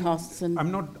are outcasts.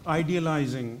 I'm not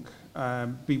idealizing.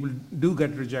 People do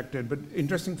get rejected, but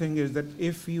interesting thing is that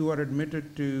if you are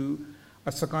admitted to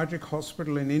a psychiatric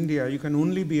hospital in India, you can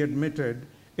only be admitted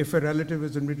if a relative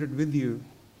is admitted with you.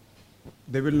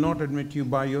 They will not admit you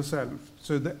by yourself.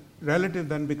 So the relative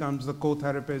then becomes the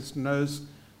co-therapist, nurse,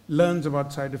 learns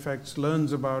about side effects,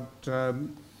 learns about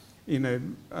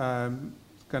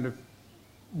kind of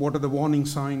what are the warning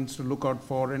signs to look out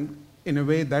for, and in a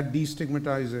way that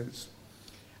destigmatizes.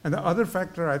 And the other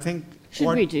factor, I think... Should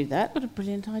we do that? What a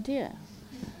brilliant idea.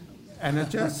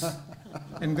 NHS,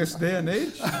 in this day and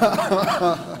age?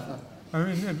 I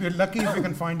mean, we're lucky if we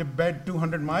can find a bed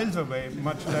 200 miles away,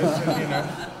 much less,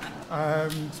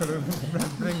 sort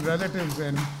of bring relatives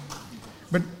in.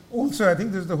 But also, I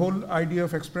think there's the whole idea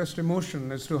of expressed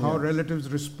emotion as to how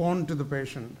relatives respond to the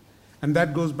patient. And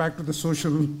that goes back to the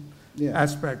social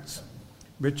aspects,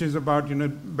 which is about,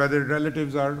 whether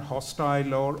relatives are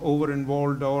hostile or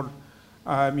over-involved or,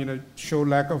 show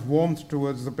lack of warmth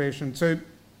towards the patient. So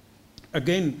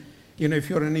again, if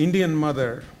you're an Indian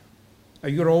mother,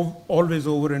 you're always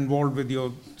over-involved with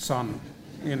your son,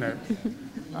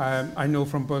 I know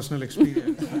from personal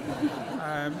experience.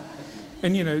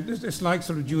 And it's like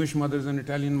sort of Jewish mothers and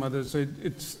Italian mothers. So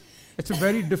it's a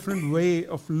very different way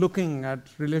of looking at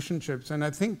relationships. And I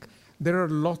think there are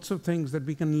lots of things that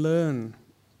we can learn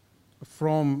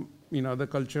from the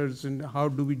cultures and how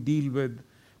do we deal with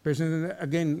patients. And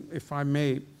again, if I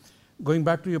may, going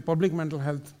back to your public mental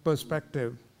health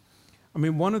perspective, I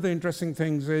mean, one of the interesting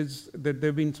things is that there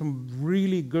have been some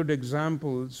really good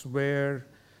examples where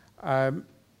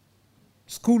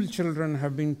school children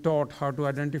have been taught how to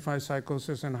identify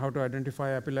psychosis and how to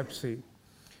identify epilepsy.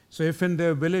 So if in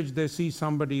their village they see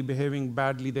somebody behaving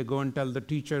badly, they go and tell the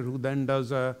teacher, who then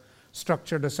does a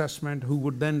structured assessment, who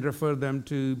would then refer them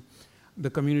to the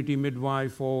community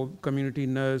midwife or community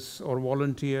nurse or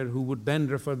volunteer, who would then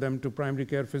refer them to primary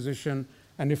care physician.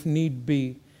 And if need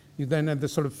be, you then at the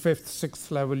sort of 5th,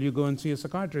 6th level, you go and see a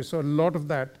psychiatrist. So a lot of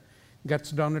that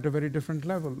gets done at a very different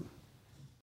level.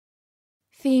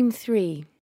 Theme 3.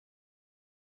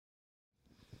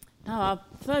 Now, our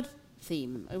third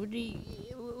theme,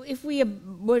 if we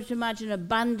were to imagine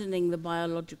abandoning the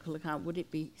biological account, would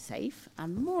it be safe?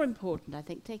 And more important, I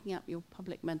think, taking up your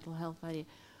public mental health idea,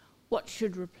 what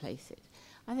should replace it?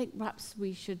 I think perhaps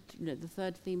we should, the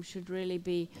third theme should really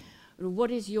be,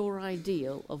 what is your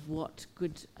ideal of what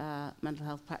good mental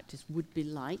health practice would be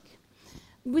like,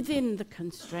 within the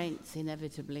constraints,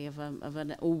 inevitably, of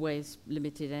an always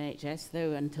limited NHS,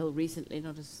 though until recently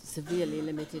not as severely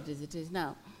limited as it is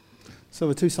now? So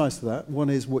there are two sides to that. One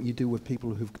is what you do with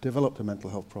people who've developed a mental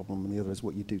health problem, and the other is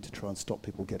what you do to try and stop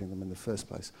people getting them in the first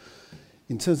place.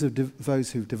 In terms of those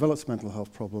who've developed a mental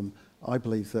health problem, I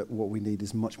believe that what we need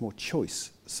is much more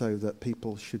choice, so that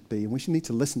people should be, and we should need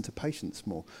to listen to patients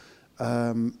more.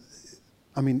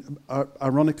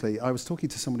 Ironically, I was talking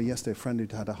to somebody yesterday, a friend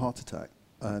who'd had a heart attack,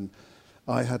 and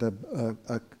I had a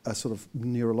sort of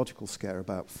neurological scare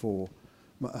about 4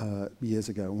 years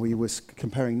ago, and we were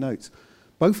comparing notes.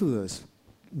 Both of us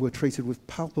were treated with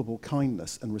palpable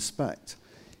kindness and respect.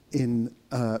 In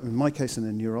my case, in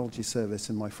a neurology service,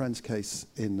 in my friend's case,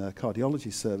 in a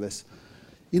cardiology service,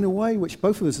 in a way which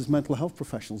both of us as mental health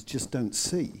professionals just don't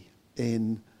see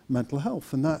in mental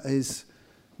health. And that is,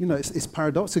 it's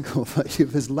paradoxical that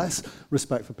there's less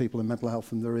respect for people in mental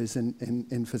health than there is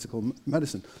in physical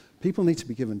medicine. People need to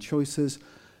be given choices,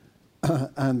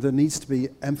 and there needs to be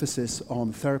emphasis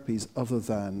on therapies other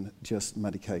than just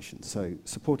medication. So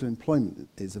supported employment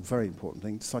is a very important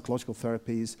thing, psychological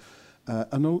therapies,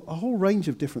 and a whole range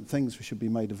of different things should be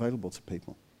made available to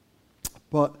people.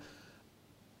 But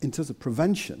in terms of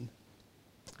prevention,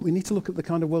 we need to look at the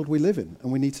kind of world we live in,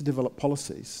 and we need to develop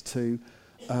policies to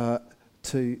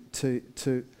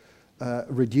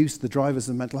reduce the drivers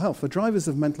of mental health. The drivers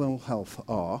of mental health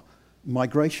are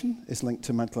migration is linked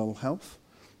to mental health,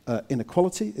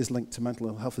 inequality is linked to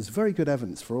mental health. There's very good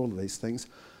evidence for all of these things.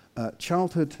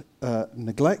 Childhood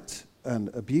neglect and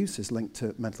abuse is linked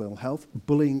to mental ill health.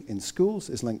 Bullying in schools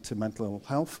is linked to mental ill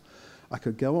health. I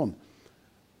could go on.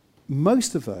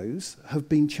 Most of those have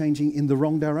been changing in the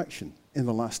wrong direction in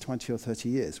the last 20 or 30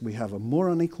 years. We have a more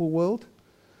unequal world.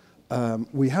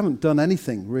 We haven't done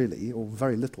anything really, or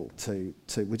very little,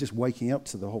 we're just waking up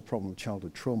to the whole problem of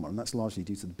childhood trauma, and that's largely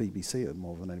due to the BBC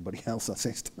more than anybody else, I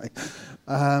think.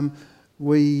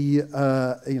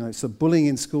 So bullying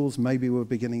in schools, maybe we're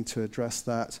beginning to address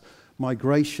that.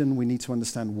 Migration, we need to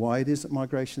understand why it is that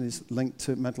migration is linked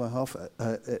to mental health.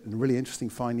 A really interesting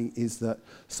finding is that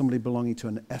somebody belonging to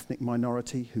an ethnic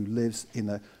minority who lives in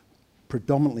a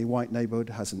predominantly white neighborhood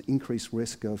has an increased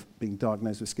risk of being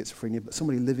diagnosed with schizophrenia, but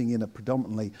somebody living in a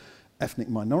predominantly ethnic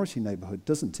minority neighborhood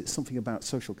doesn't. It's something about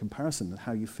social comparison and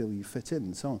how you feel you fit in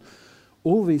and so on.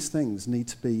 All these things need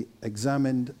to be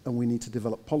examined, and we need to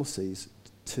develop policies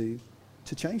to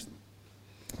change them.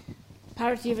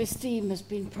 Parity of esteem has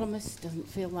been promised. Doesn't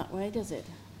feel that way, does it?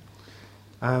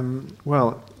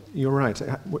 Well, you're right.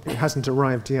 It hasn't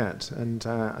arrived yet, and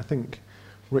I think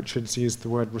Richard's used the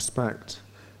word respect,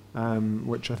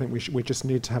 which I think we just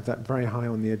need to have that very high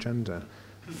on the agenda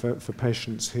for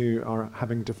patients who are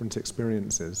having different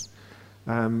experiences.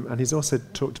 And he's also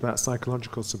talked about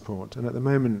psychological support. And at the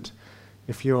moment,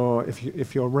 if you're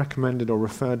recommended or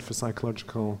referred for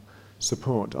psychological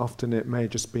support, often it may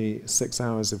just be 6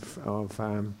 hours of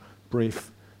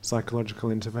brief psychological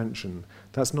intervention.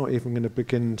 That's not even going to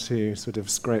begin to sort of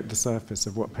scrape the surface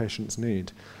of what patients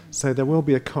need. So there will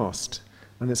be a cost.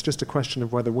 And it's just a question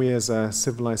of whether we as a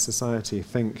civilized society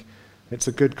think it's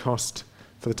a good cost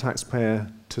for the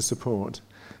taxpayer to support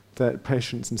that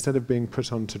patients, instead of being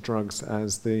put onto drugs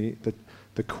as the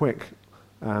quick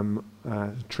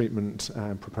treatment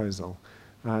proposal,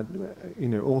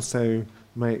 also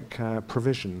make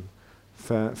provision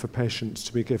for patients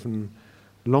to be given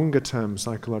longer-term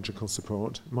psychological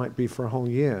support. Might be for a whole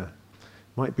year,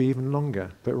 might be even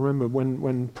longer. But remember,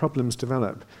 when problems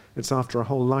develop, it's after a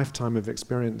whole lifetime of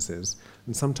experiences,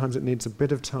 and sometimes it needs a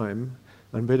bit of time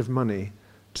and a bit of money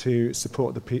to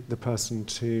support the person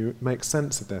to make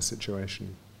sense of their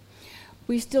situation.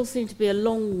 We still seem to be a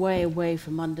long way away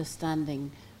from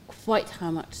understanding quite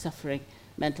how much suffering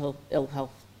mental ill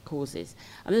health causes.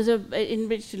 And there's in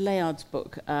Richard Layard's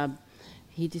book,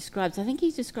 he describes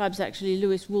actually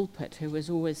Lewis Woolpert, who has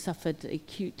always suffered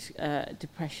acute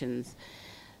depressions,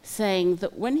 saying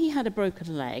that when he had a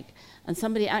broken leg and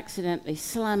somebody accidentally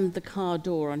slammed the car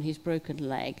door on his broken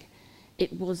leg,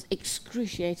 it was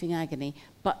excruciating agony,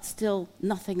 but still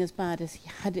nothing as bad as he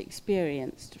had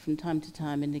experienced from time to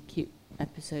time in acute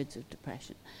episodes of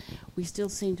depression. We still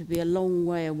seem to be a long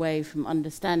way away from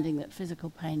understanding that physical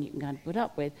pain you can kind of put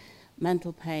up with,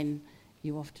 mental pain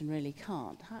you often really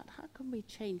can't. How can we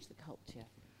change the culture?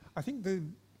 I think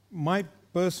my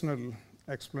personal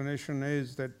explanation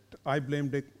is that I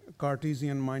blame the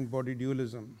Cartesian mind-body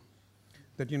dualism.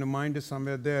 That mind is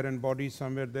somewhere there and body is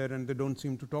somewhere there, and they don't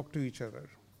seem to talk to each other.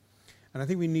 And I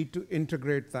think we need to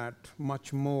integrate that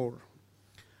much more.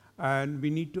 And we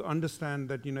need to understand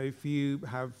that if you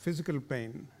have physical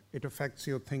pain, it affects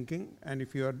your thinking, and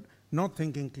if you are not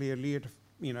thinking clearly, it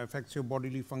affects your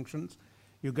bodily functions.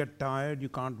 You get tired, you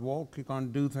can't walk, you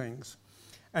can't do things.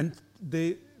 And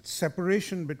the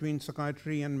separation between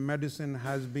psychiatry and medicine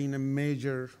has been a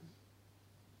major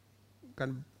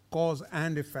kind of cause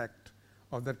and effect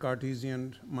of that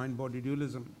Cartesian mind-body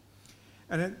dualism.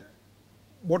 And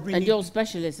your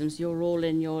specialisms, you're all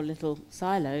in your little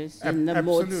silos, in the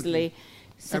Maudsley,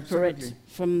 separate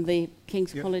from the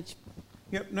King's College.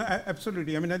 Yeah, no,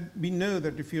 absolutely. I mean, we know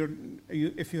that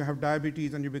if you have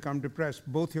diabetes and you become depressed,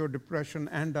 both your depression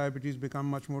and diabetes become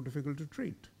much more difficult to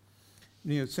treat.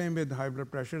 Same with high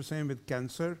blood pressure, same with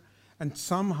cancer. And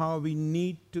somehow we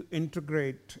need to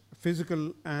integrate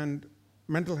physical and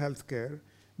mental health care.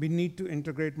 We need to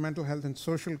integrate mental health and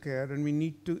social care, and we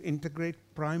need to integrate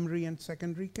primary and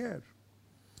secondary care.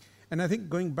 And I think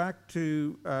going back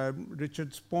to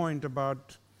Richard's point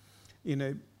about,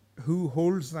 who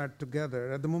holds that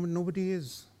together, at the moment nobody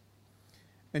is.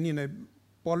 And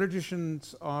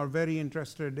politicians are very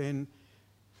interested in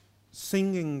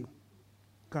singing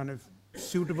kind of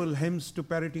suitable hymns to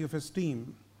parity of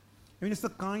esteem. I mean, it's the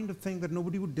kind of thing that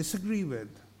nobody would disagree with.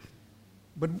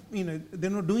 But they're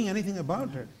not doing anything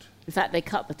about it. In fact, they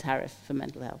cut the tariff for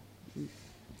mental health.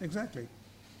 Exactly.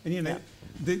 And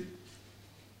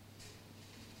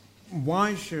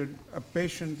why should a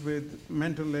patient with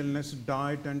mental illness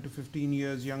die 10 to 15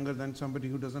 years younger than somebody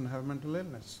who doesn't have mental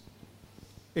illness?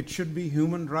 It should be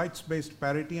human rights-based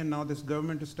parity, and now this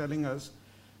government is telling us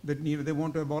that they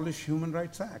want to abolish Human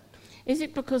Rights Act. Is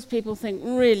it because people think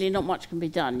really not much can be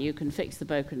done? You can fix the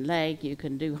broken leg, you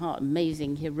can do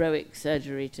amazing heroic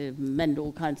surgery to mend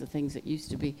all kinds of things that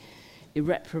used to be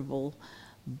irreparable,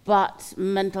 but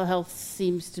mental health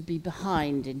seems to be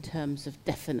behind in terms of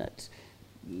definite,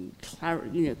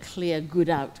 clear good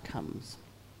outcomes.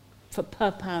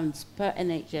 Per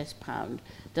NHS pound,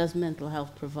 does mental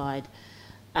health provide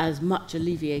as much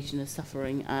alleviation of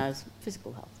suffering as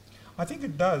physical health? I think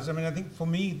it does. I mean, I think for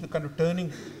me, the kind of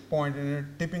turning point and a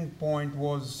tipping point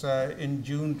was in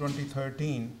June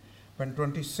 2013, when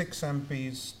 26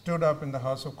 MPs stood up in the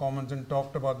House of Commons and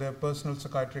talked about their personal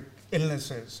psychiatric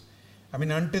illnesses. I mean,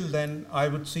 until then, I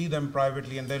would see them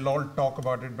privately and they'll all talk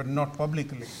about it, but not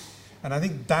publicly. And I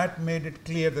think that made it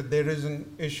clear that there is an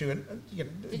issue. And,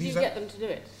 Did you get them to do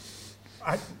it?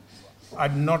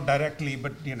 Not directly,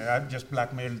 but I've just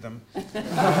blackmailed them. But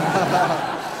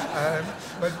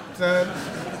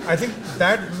I think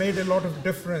that made a lot of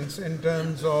difference in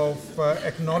terms of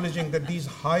acknowledging that these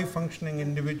high-functioning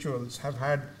individuals have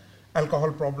had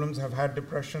alcohol problems, have had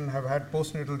depression, have had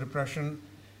postnatal depression,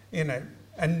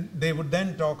 and they would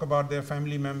then talk about their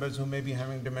family members who may be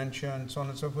having dementia and so on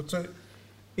and so forth. So,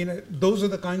 those are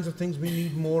the kinds of things we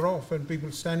need more of, and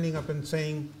people standing up and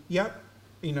saying, yeah,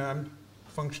 I'm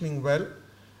functioning well,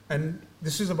 and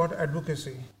this is about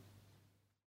advocacy.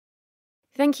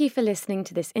 Thank you for listening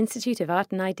to this Institute of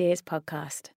Art and Ideas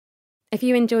podcast. If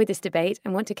you enjoyed this debate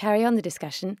and want to carry on the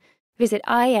discussion, visit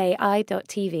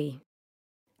iai.tv.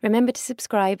 Remember to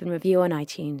subscribe and review on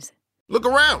iTunes. Look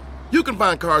around. You can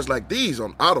find cars like these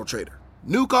on AutoTrader.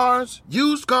 New cars,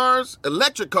 used cars,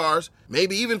 electric cars,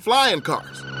 maybe even flying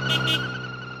cars.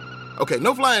 Okay,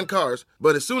 no flying cars,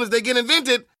 but as soon as they get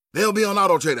invented, they'll be on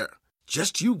AutoTrader.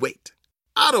 Just you wait.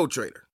 AutoTrader.